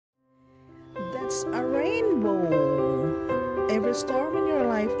It's a rainbow. Every storm in your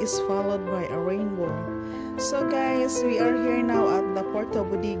life is followed by a rainbow. So guys, we are here now at the Puerto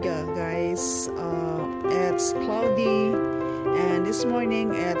Bodega, guys. It's cloudy and this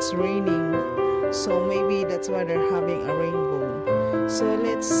morning it's raining. So maybe that's why they're having a rainbow. So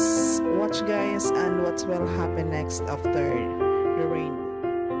let's watch guys and what will happen next after the rain.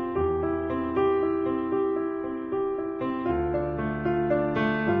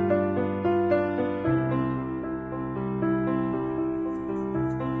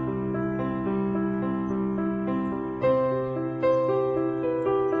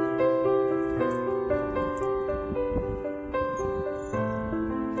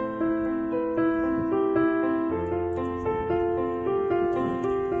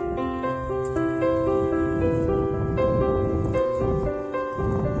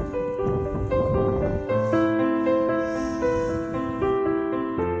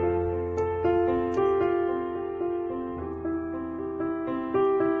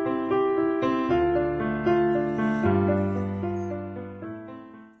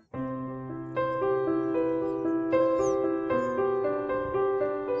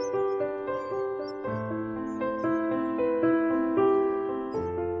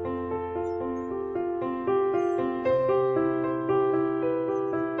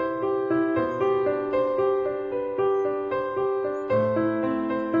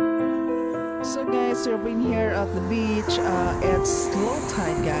 So guys, we've been here at the beach. It's low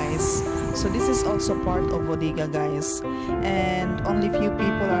tide guys. So this is also part of Bodega guys. And only few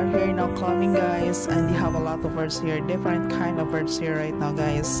people are here now climbing guys. And you have a lot of birds here. Different kind of birds here right now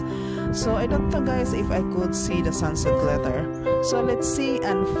guys. So I don't know guys if I could see the sunset later. So let's see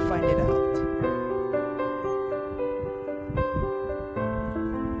and find it out.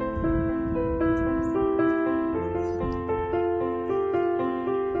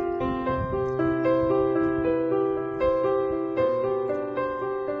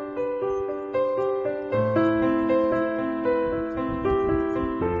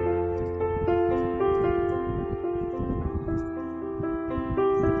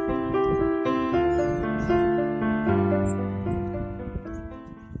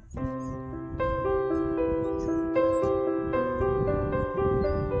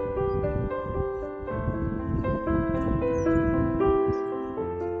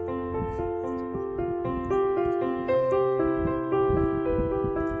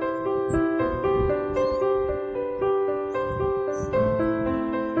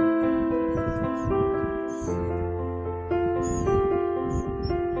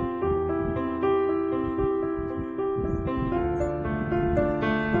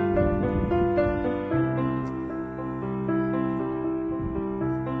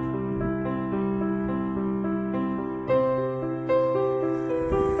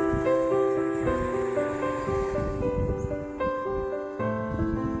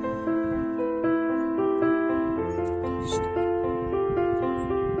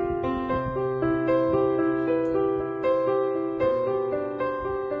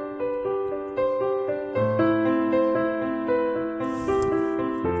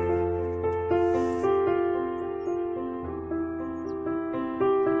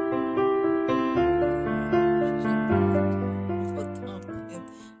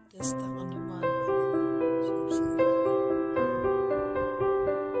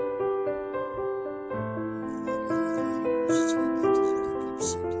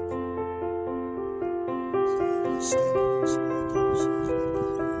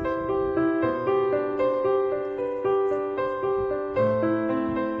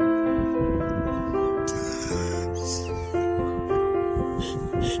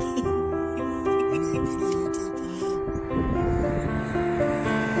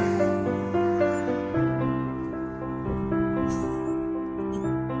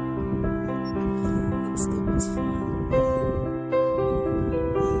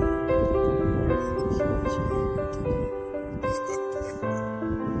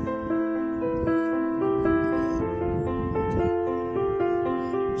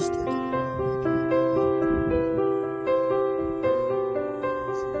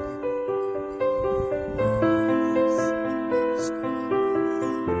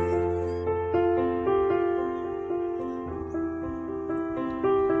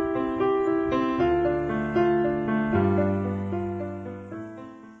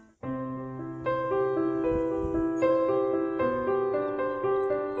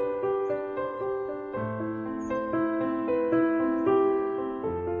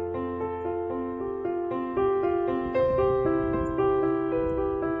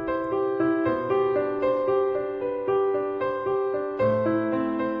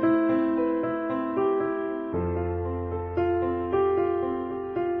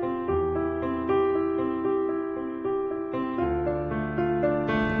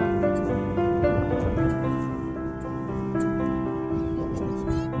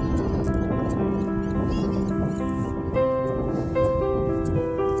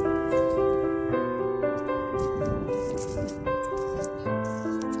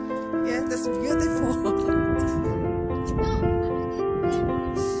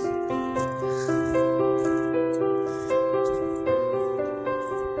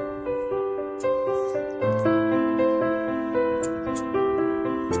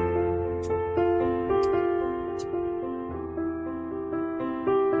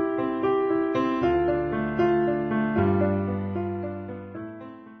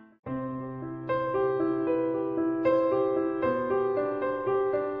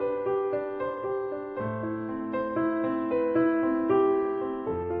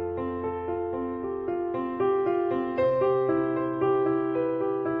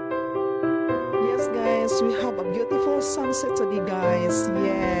 guys, we have a beautiful sunset today, guys.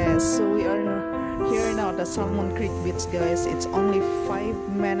 Yes, so we are here now at the Salmon Creek Beach, guys. It's only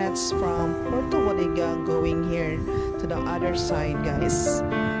 5 minutes from Puerto Bodega going here to the other side, guys.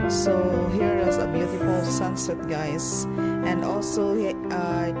 So here is a beautiful sunset, guys, and also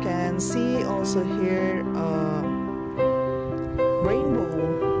I can see also here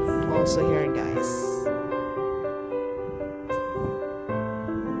rainbow also here, guys.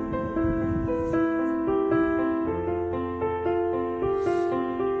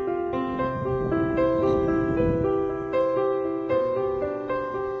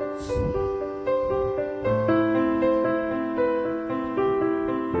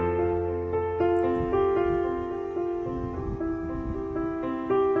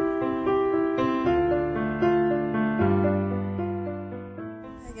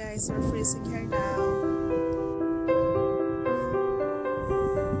 Guys, we're freezing here now.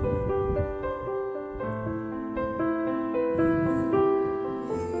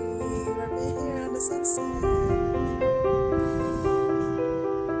 Hey, we're here on the sunset.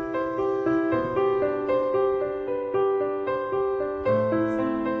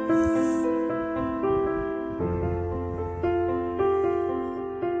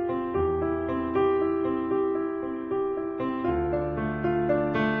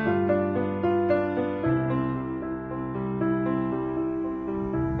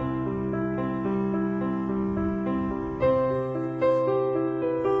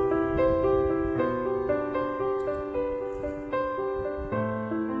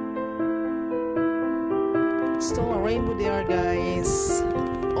 Still a rainbow there, guys.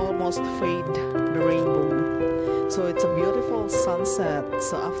 Almost fade the rainbow. So it's a beautiful sunset.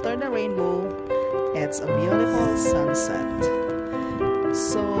 So after the rainbow, it's a beautiful sunset.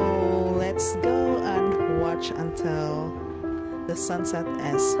 So let's go and watch until the sunset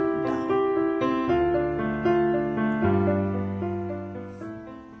is down.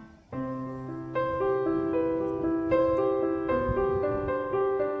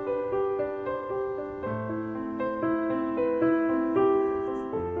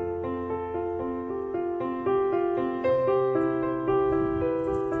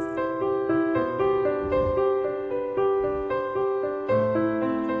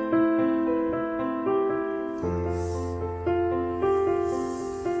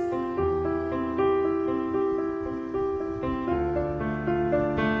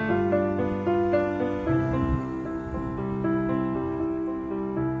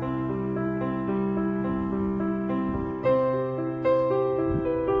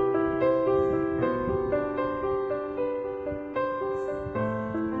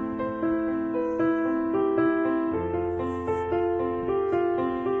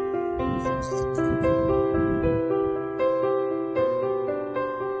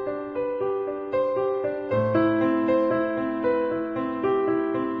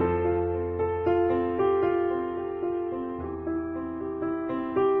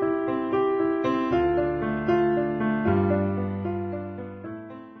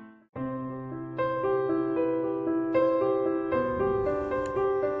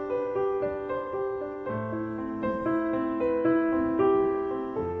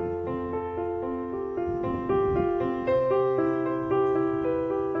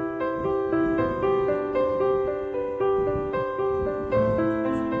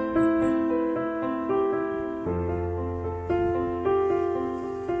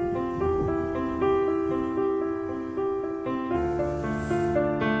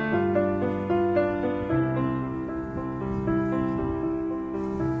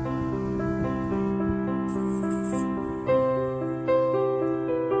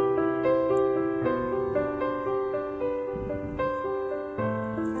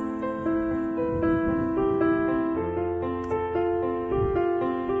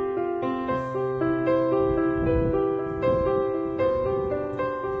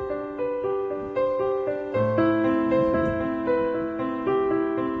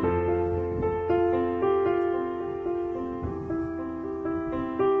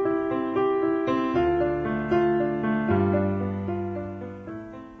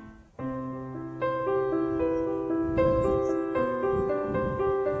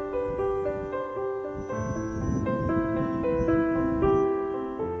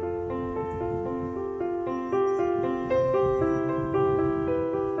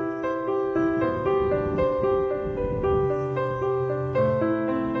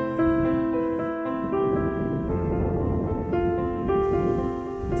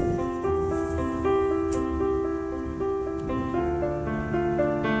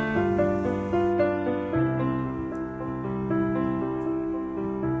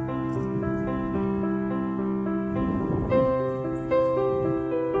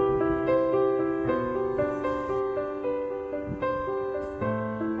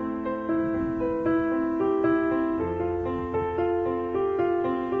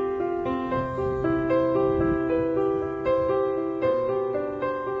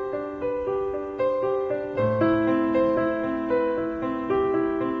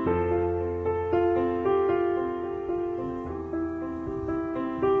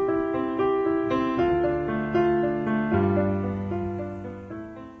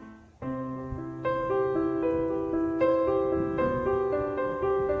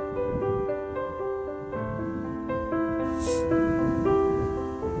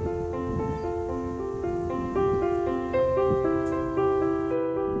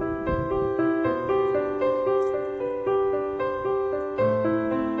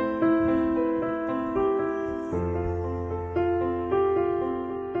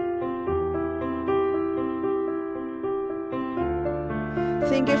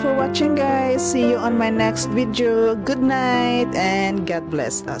 Thank you for watching, guys. See you on my next video. Good night and God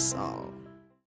bless us all.